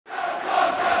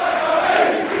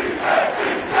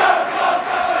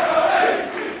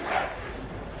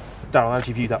Darrell, how do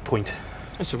you view that point?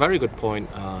 It's a very good point.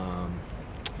 I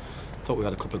thought we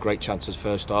had a couple of great chances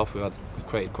first half. We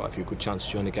created quite a few good chances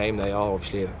during the game. They are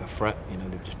obviously a threat. You know,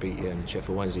 they've just beat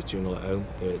Sheffield Wednesday 2-0 at home.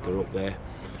 They're up there,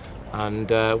 and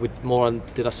we more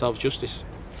did ourselves justice.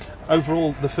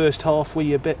 Overall, the first half, were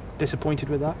you a bit disappointed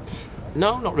with that?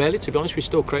 No, not really. To be honest, we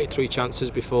still created 3 chances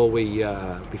before we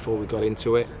got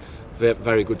into it.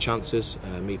 Very good chances.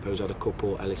 Meepo's had a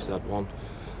couple, Ellis had one,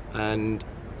 and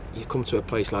you come to a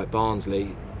place like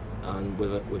Barnsley, and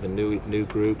with a new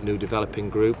group, new developing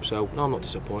group. So no, I'm not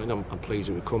disappointed. I'm pleased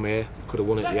that we come here. We could have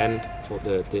won at the end. I thought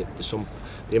the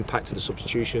impact of the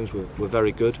substitutions were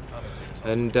very good,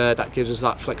 and that gives us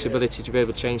that flexibility to be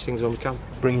able to change things when we can.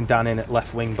 Bringing Dan in at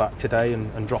left wing back today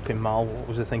and dropping Mal, what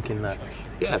was the thinking there?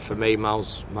 Yeah, for me,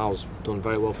 Mal's done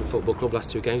very well for the football club. Last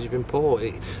 2 games he's been poor.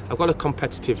 I've got a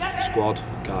competitive squad,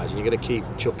 guys, and you're going to keep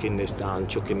chucking this down,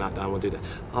 chucking that down. We'll do that.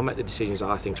 I'll make the decisions that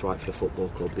I think's right for the football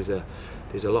club. There's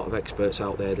a lot of experts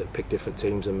out there that pick different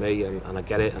teams than me, and I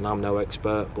get it, and I'm no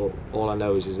expert, but all I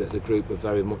know is that the group are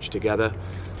very much together.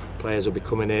 Players will be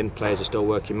coming in, players are still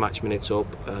working match minutes up,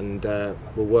 and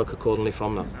we'll work accordingly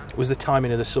from that. Was the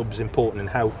timing of the subs important, and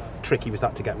how tricky was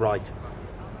that to get right?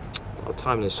 Well,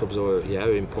 timing of the subs are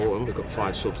important. We've got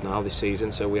 5 subs now this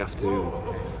season, so we have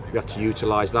to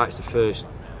utilise that. It's the first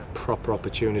proper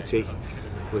opportunity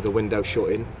with the window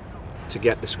shutting to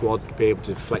get the squad to be able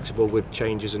to be flexible with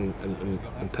changes and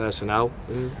personnel,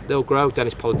 and they'll grow.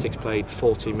 Dennis Politics played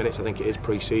 14 minutes, I think it is,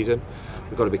 pre-season.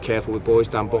 We've got to be careful with boys.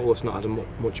 Dan Butler's not had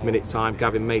much minute time.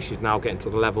 Gavin Mace is now getting to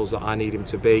the levels that I need him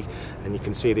to be, and you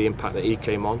can see the impact that he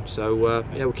came on. So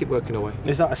we'll keep working away.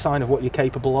 Is that a sign of what you're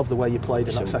capable of, the way you played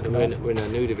in that second half? We're in a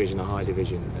new division, a high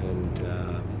division,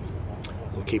 and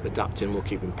we'll keep adapting, we'll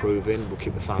keep improving, we'll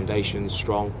keep the foundations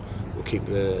strong, we'll keep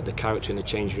the character in the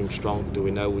change room strong. Do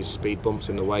we know with speed bumps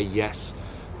in the way? Yes.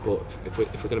 But if we're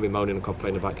going to be moaning and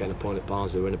complaining about getting a point at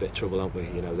Barnsley, we're in a bit of trouble, aren't we?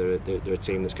 You know, they're a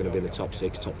team that's going to be in the top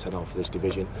 6, top 10 off this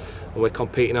division, and we're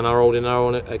competing on our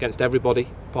own against everybody,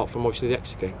 apart from obviously the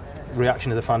exit game.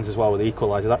 Reaction of the fans as well with the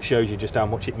equaliser, that shows you just how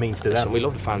much it means to them. We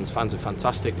love the fans. Fans are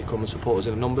fantastic. They come and support us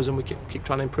in the numbers, and we keep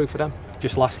trying to improve for them.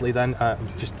 Just lastly then, I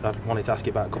wanted to ask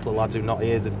you about a couple of lads who are not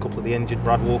here, a couple of the injured,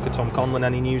 Brad Walker, Tom Conlon.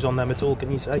 Any news on them at all,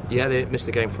 can you say? Yeah, they missed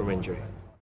the game from injury.